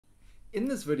In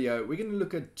this video, we're going to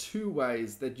look at two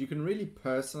ways that you can really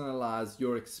personalize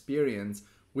your experience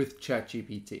with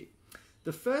ChatGPT.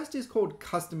 The first is called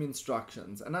custom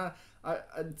instructions, and I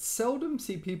seldom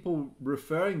see people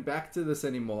referring back to this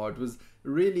anymore. It was a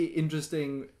really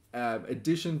interesting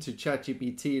addition to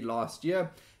ChatGPT last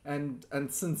year, and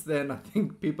since then I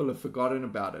think people have forgotten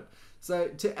about it. So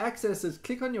to access it,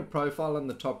 click on your profile on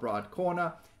the top right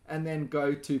corner and then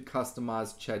go to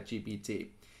Customize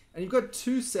ChatGPT. And you've got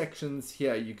two sections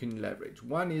here you can leverage.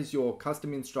 One is your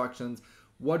custom instructions.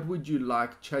 What would you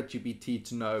like ChatGPT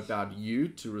to know about you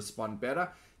to respond better?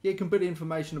 You can put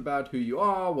information about who you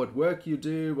are, what work you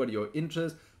do, what are your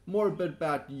interests, more a bit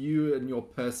about you and your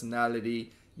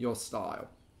personality, your style.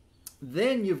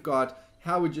 Then you've got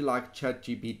how would you like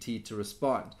ChatGPT to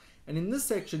respond? And in this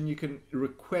section, you can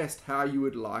request how you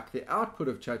would like the output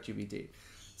of ChatGPT.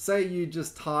 Say you're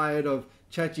just tired of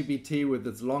ChatGPT with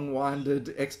its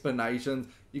long-winded explanations.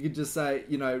 You could just say,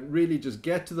 really just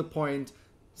get to the point,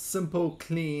 simple,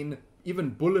 clean, even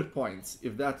bullet points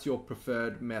if that's your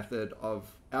preferred method of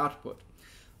output.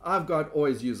 I've got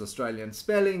always use Australian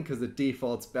spelling because it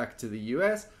defaults back to the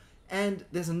US. And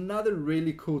there's another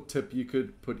really cool tip you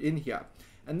could put in here.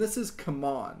 And this is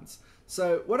commands.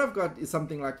 So what I've got is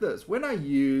something like this. When I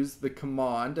use the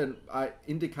command, and I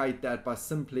indicate that by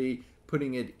simply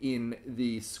putting it in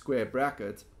the square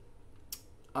brackets,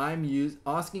 I'm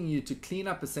asking you to clean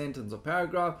up a sentence or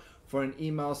paragraph for an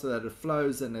email so that it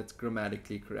flows and it's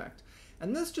grammatically correct.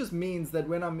 And this just means that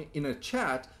when I'm in a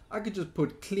chat, I could just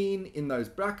put clean in those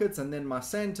brackets and then my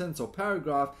sentence or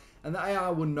paragraph, and the AI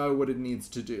will know what it needs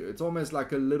to do. It's almost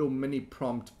like a little mini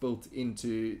prompt built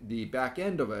into the back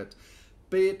end of it.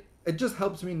 But it just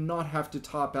helps me not have to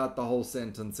type out the whole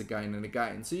sentence again and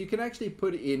again. So you can actually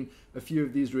put in a few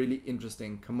of these really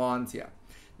interesting commands here.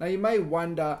 Now you may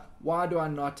wonder, why do I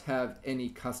not have any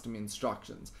custom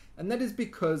instructions? And that is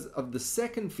because of the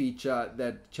second feature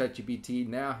that ChatGPT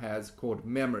now has called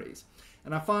memories.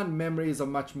 And I find memories are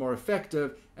much more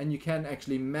effective and you can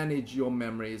actually manage your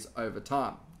memories over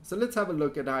time. So let's have a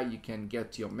look at how you can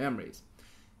get to your memories.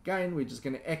 Again, we're just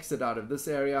going to exit out of this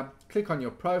area, click on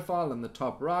your profile on the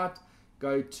top right,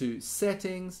 go to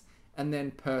settings, and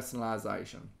then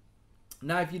personalization.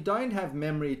 Now, if you don't have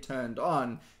memory turned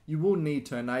on, you will need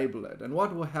to enable it. And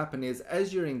what will happen is,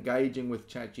 as you're engaging with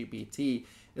ChatGPT,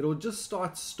 it'll just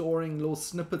start storing little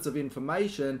snippets of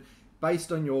information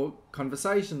based on your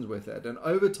conversations with it. And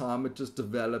over time, it just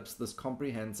develops this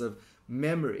comprehensive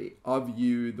memory of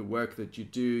you, the work that you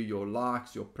do, your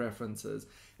likes, your preferences,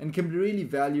 and can be really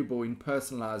valuable in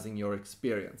personalizing your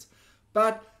experience.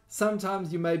 But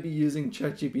sometimes you may be using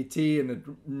ChatGPT and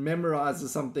it memorizes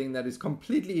something that is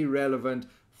completely irrelevant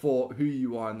for who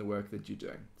you are and the work that you're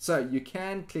doing. So you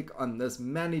can click on this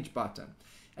manage button.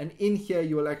 And in here,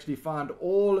 you will actually find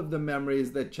all of the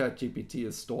memories that ChatGPT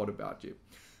has stored about you.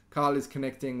 Carl is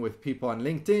connecting with people on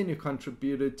LinkedIn who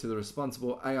contributed to the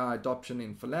Responsible AI Adoption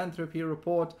in Philanthropy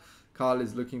report. Carl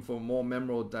is looking for a more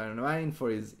memorable domain for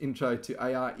his Intro to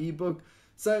AI ebook.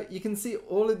 So you can see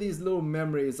all of these little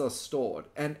memories are stored.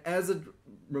 And as it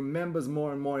remembers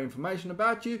more and more information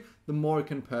about you, the more it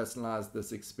can personalize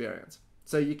this experience.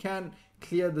 So you can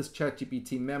clear this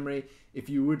ChatGPT memory if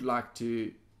you would like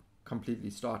to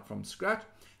completely start from scratch.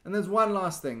 And there's one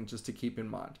last thing just to keep in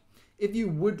mind. If you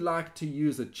would like to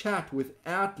use a chat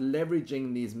without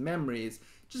leveraging these memories,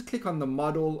 just click on the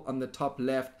model on the top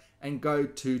left and go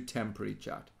to temporary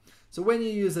chat. So when you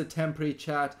use a temporary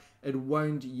chat, it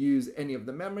won't use any of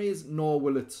the memories, nor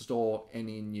will it store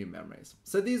any new memories.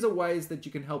 So these are ways that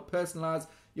you can help personalize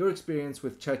your experience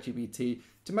with ChatGPT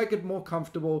to make it more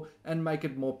comfortable and make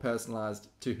it more personalized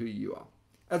to who you are.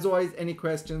 As always, any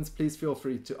questions, please feel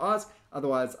free to ask.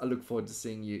 Otherwise, I look forward to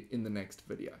seeing you in the next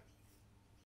video.